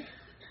day.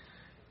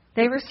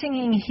 They were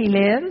singing, "He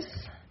lives,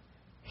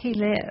 He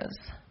lives.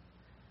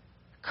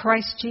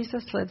 Christ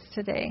Jesus lives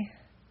today.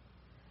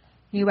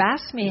 You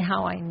ask me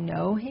how I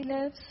know He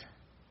lives?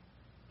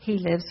 He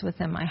lives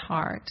within my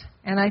heart."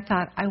 And I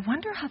thought, I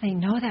wonder how they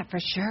know that for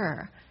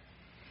sure.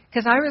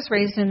 Because I was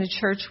raised in a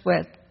church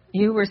with,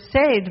 you were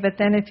saved, but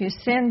then if you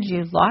sinned,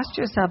 you lost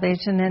your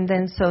salvation, and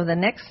then so the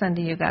next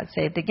Sunday you got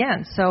saved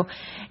again. So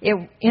it,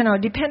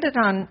 depended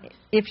on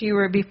if you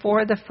were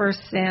before the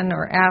first sin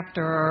or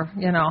after, or.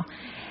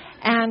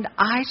 And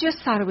I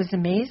just thought it was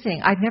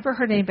amazing. I'd never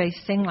heard anybody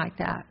sing like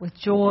that with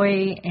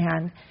joy.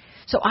 And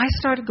so I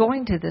started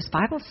going to this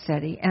Bible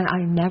study, and I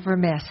never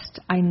missed.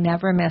 I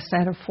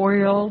had a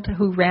 4-year-old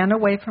who ran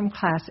away from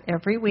class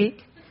every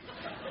week,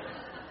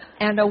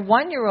 and a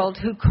 1-year-old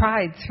who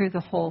cried through the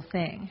whole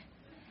thing.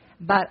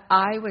 But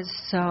I was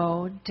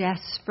so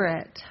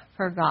desperate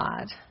for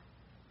God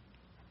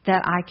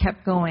that I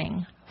kept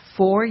going.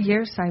 4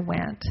 years I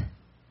went,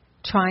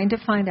 trying to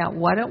find out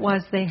what it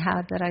was they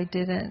had that I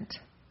didn't.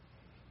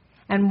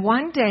 And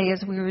one day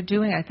as we were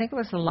doing, I think it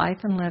was the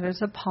Life and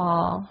Letters of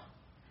Paul,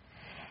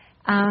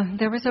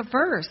 there was a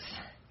verse,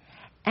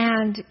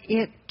 and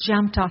it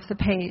jumped off the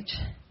page.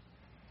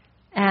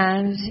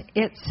 And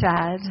it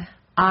said,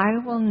 "I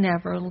will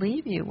never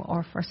leave you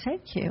or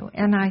forsake you."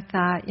 And I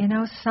thought,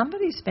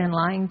 somebody's been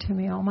lying to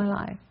me all my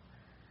life.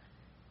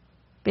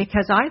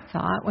 Because I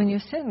thought when you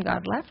sin,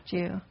 God left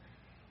you.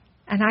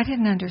 And I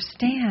didn't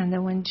understand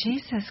that when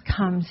Jesus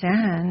comes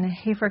in,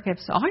 He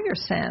forgives all your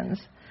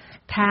sins,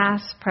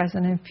 past,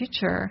 present, and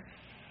future.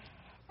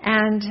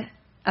 And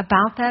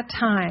about that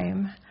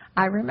time,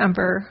 I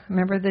remember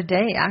the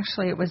day.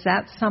 Actually, it was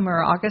that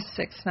summer, August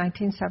 6,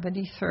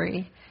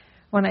 1973,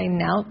 when I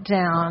knelt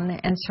down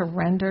and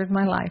surrendered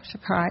my life to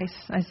Christ.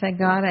 I said,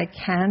 "God, I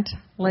can't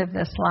live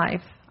this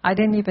life." I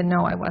didn't even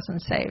know I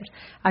wasn't saved.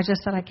 I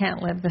just said, "I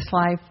can't live this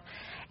life.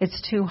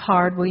 It's too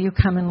hard. Will you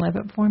come and live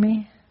it for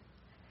me?"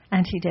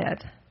 And He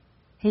did.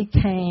 He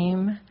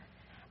came,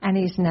 and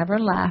He's never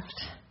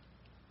left.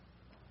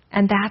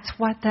 And that's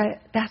what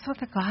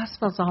the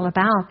gospel's all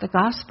about. The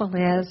gospel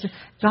is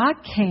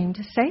God came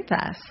to save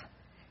us.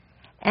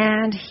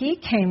 And He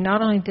came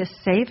not only to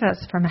save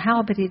us from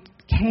hell, but He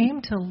came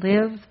to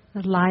live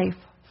the life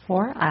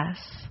for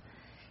us.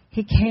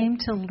 He came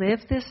to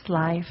live this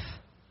life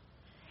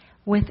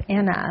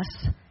within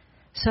us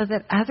so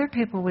that other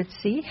people would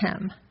see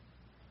Him.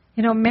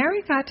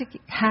 Mary got to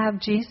have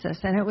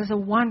Jesus, and it was a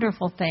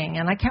wonderful thing.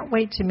 And I can't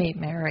wait to meet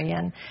Mary.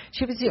 And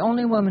she was the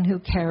only woman who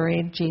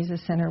carried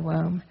Jesus in her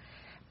womb.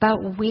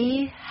 But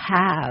we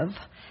have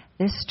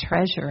this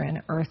treasure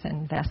in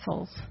earthen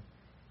vessels.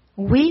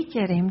 We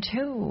get Him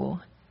too,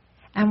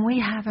 and we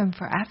have Him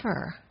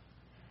forever.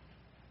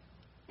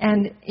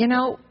 And,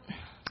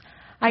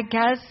 I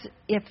guess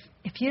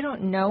if you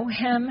don't know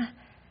Him,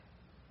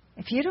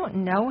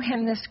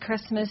 this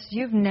Christmas,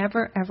 you've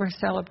never, ever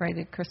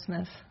celebrated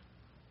Christmas.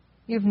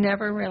 You've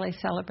never really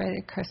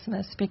celebrated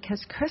Christmas,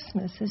 because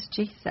Christmas is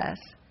Jesus,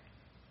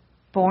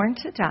 born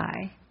to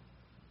die,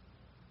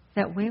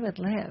 that we would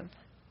live.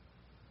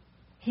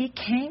 He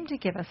came to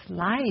give us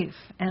life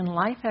and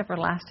life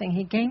everlasting.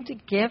 He came to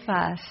give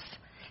us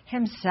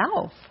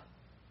Himself.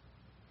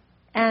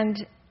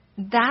 And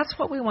that's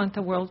what we want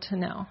the world to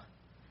know.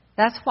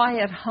 That's why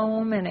at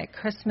home and at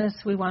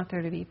Christmas we want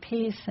there to be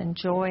peace and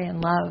joy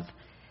and love.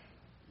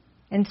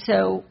 And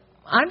so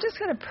I'm just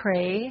going to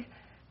pray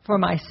for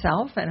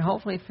myself and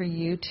hopefully for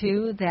you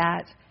too,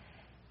 that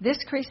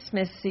this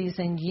Christmas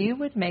season you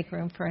would make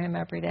room for Him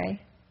every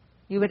day.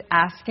 You would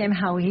ask Him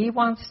how He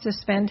wants to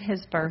spend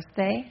His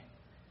birthday.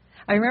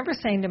 I remember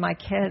saying to my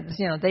kids,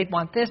 they'd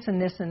want this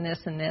and this and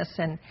this and this.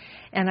 And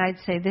I'd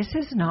say, "This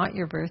is not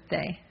your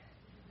birthday.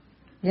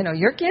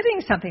 You're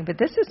getting something, but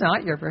this is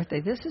not your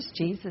birthday. This is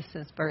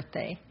Jesus'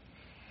 birthday."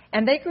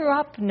 And they grew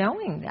up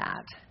knowing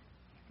that.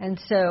 And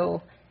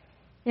so,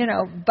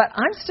 but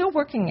I'm still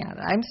working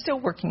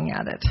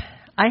at it.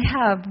 I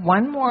have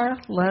one more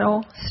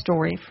little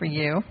story for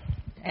you.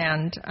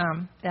 And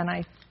then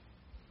I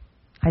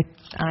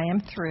am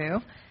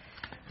through.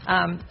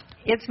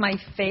 It's my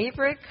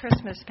favorite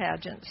Christmas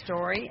pageant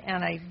story,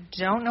 and I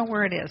don't know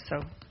where it is,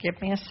 so give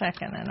me a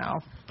second and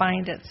I'll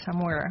find it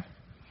somewhere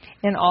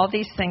in all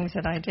these things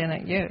that I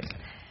didn't use.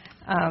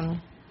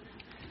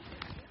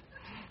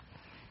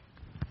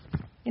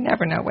 You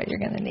never know what you're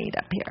going to need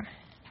up here.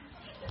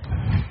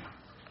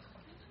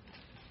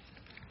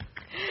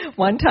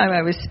 One time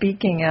I was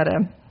speaking at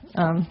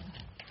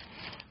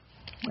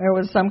there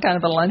was some kind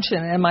of a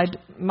luncheon, and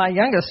my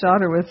youngest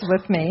daughter was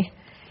with me.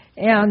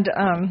 And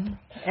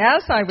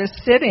as I was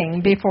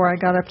sitting, before I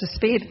got up to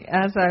speak,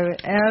 as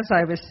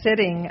I was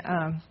sitting,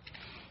 I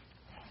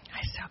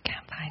still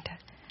can't find it.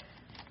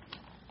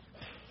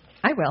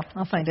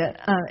 I'll find it.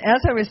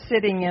 As I was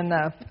sitting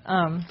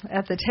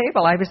at the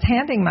table, I was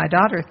handing my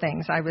daughter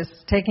things. I was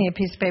taking a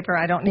piece of paper.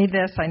 I don't need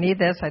this. I need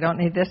this. I don't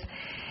need this.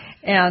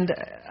 And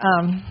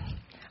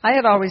I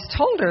had always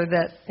told her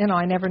that,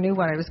 I never knew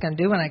what I was going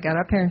to do when I got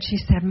up here. And she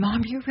said,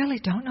 "Mom, you really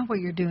don't know what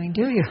you're doing,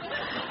 do you?"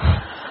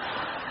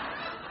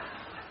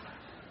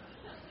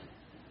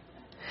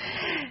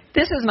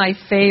 This is my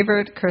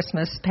favorite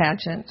Christmas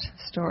pageant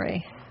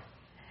story.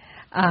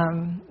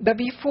 But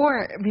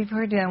before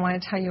I do, I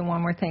want to tell you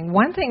one more thing.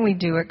 One thing we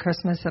do at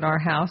Christmas at our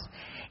house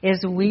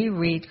is we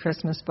read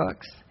Christmas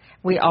books.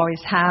 We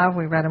always have.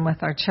 We read them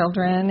with our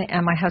children,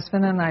 and my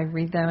husband and I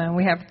read them. And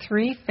we have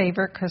 3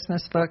 favorite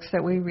Christmas books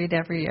that we read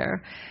every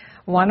year.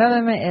 One of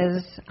them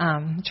is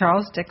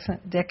Charles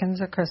Dickens'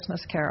 A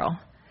Christmas Carol.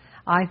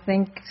 I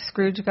think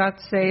Scrooge got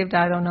saved.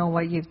 I don't know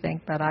what you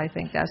think, but I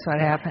think that's what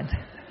happened.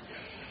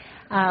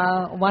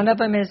 One of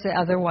them is The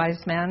Other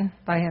Wise Man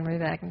by Henry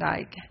Van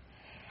Dyke.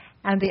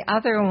 And the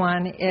other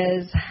one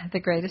is The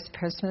Greatest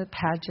Christmas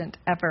Pageant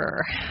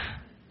Ever.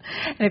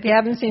 And if you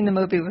haven't seen the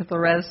movie with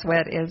Loretta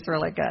Swett, it's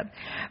really good.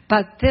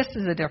 But this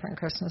is a different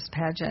Christmas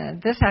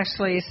pageant. This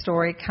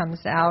story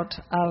comes out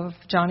of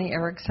Johnny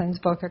Erickson's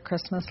book, A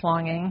Christmas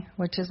Longing,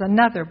 which is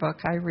another book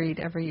I read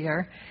every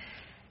year.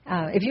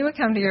 If you would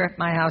come to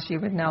my house, you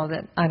would know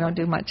that I don't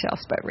do much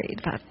else but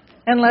read, but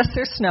unless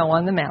there's snow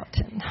on the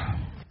mountain.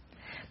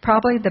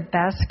 Probably the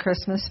best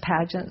Christmas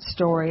pageant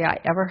story I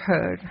ever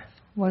heard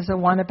was the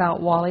one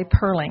about Wally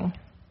Perling.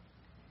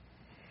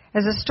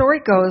 As the story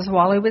goes,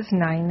 Wally was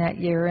 9 that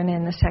year and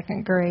in the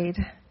 2nd grade,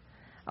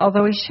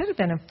 although he should have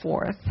been in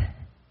 4th.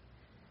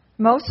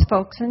 Most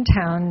folks in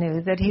town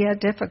knew that he had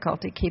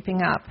difficulty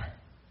keeping up.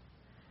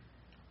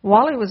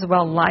 Wally was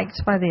well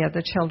liked by the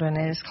other children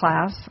in his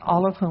class,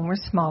 all of whom were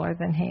smaller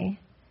than he.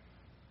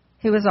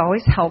 He was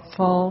always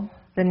helpful,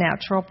 the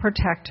natural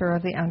protector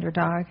of the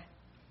underdog.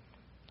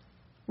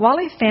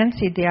 Wally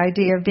fancied the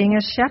idea of being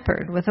a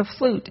shepherd with a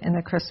flute in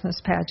the Christmas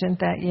pageant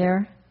that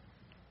year.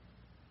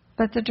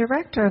 But the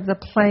director of the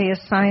play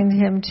assigned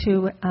him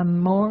to a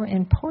more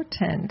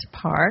important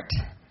part.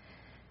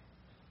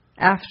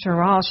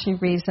 After all, she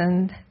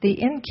reasoned, the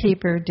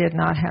innkeeper did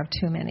not have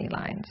too many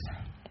lines.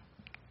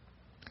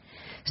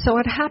 So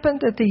it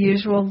happened that the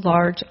usual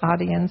large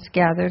audience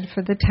gathered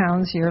for the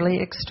town's yearly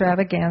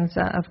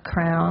extravaganza of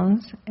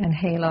crowns and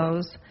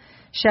halos,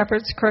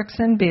 shepherds, crooks,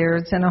 and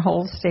beards, and a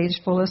whole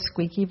stage full of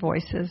squeaky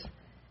voices.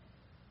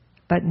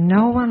 But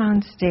no one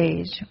on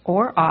stage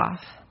or off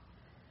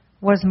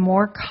was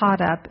more caught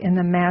up in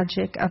the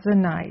magic of the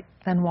night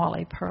than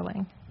Wally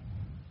Perling.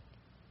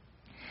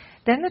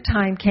 Then the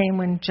time came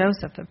when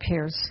Joseph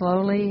appeared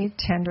slowly,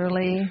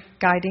 tenderly,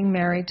 guiding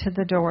Mary to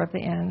the door of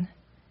the inn.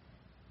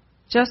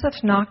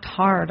 Joseph knocked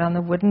hard on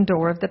the wooden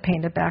door of the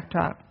painted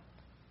backdrop.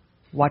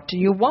 "What do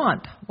you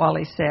want?"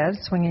 Wally said,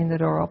 swinging the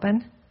door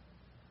open.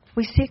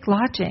 "We seek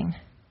lodging."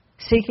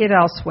 "Seek it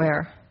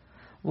elsewhere."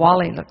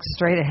 Wally looked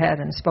straight ahead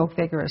and spoke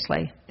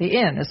vigorously. "The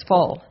inn is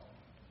full."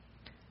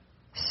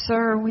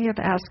 "Sir, we have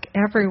asked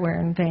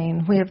everywhere in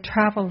vain. We have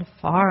traveled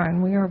far,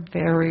 and we are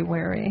very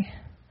weary."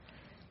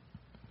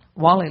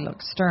 Wally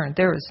looked stern.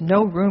 "There is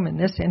no room in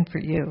this inn for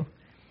you."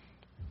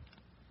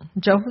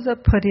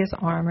 Joseph put his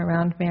arm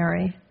around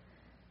Mary.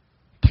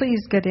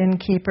 "Please, good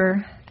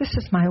innkeeper, this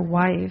is my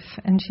wife,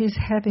 and she's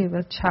heavy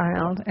with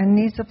child and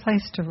needs a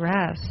place to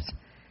rest.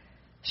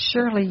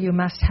 Surely you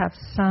must have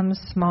some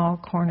small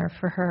corner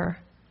for her."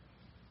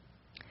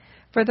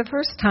 For the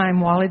first time,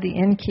 Wally the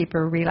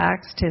innkeeper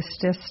relaxed his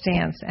stiff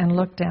stance and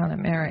looked down at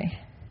Mary.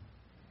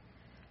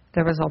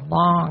 There was a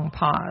long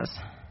pause,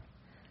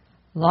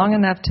 long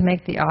enough to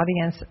make the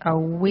audience a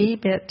wee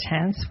bit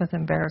tense with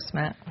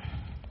embarrassment.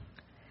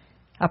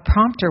 A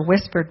prompter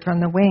whispered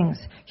from the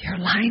wings, "Your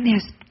line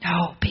is,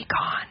 no, be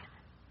gone."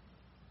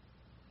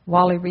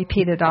 Wally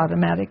repeated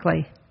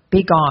automatically,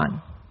 "Be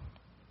gone."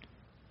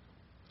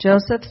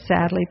 Joseph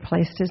sadly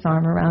placed his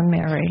arm around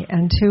Mary,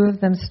 and 2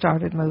 of them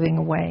started moving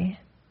away.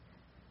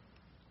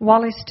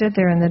 Wally stood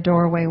there in the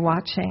doorway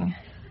watching.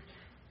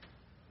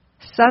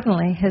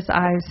 Suddenly, his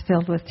eyes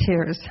filled with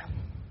tears.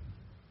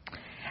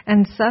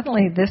 And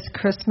suddenly, this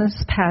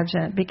Christmas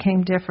pageant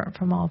became different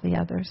from all the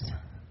others.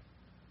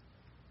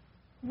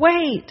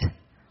 "Wait!"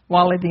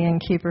 Wally the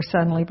innkeeper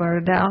suddenly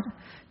blurted out.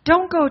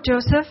 "Don't go,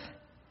 Joseph."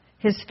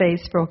 His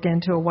face broke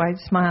into a wide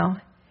smile.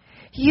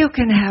 "You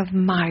can have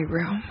my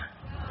room."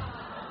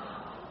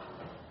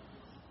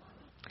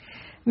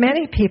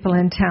 Many people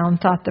in town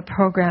thought the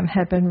program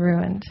had been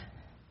ruined.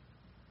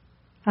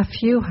 A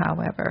few,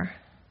 however,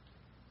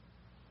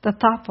 the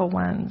thoughtful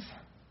ones,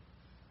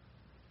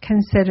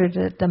 considered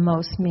it the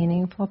most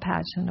meaningful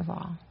pageant of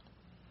all.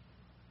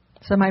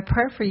 So my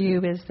prayer for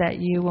you is that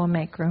you will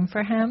make room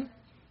for him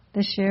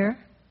this year.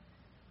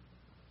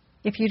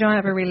 If you don't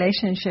have a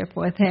relationship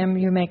with him,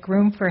 you make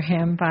room for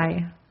him by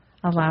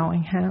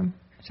allowing him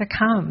to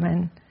come.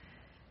 And,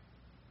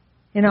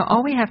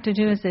 all we have to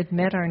do is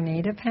admit our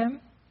need of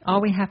him. All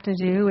we have to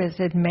do is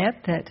admit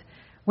that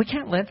we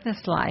can't live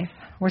this life.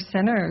 We're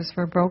sinners.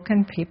 We're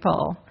broken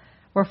people.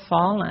 We're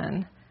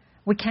fallen.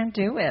 We can't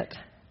do it.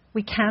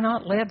 We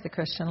cannot live the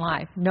Christian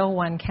life. No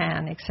one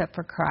can except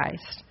for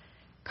Christ.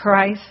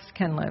 Christ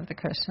can live the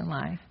Christian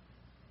life.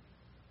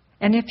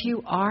 And if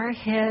you are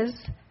his,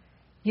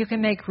 you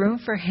can make room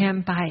for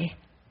him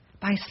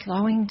by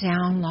slowing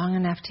down long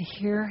enough to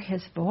hear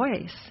his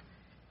voice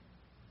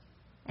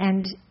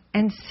and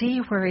see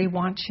where he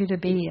wants you to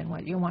be and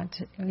what he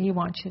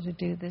wants you to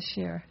do this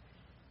year.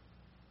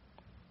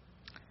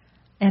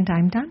 And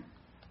I'm done.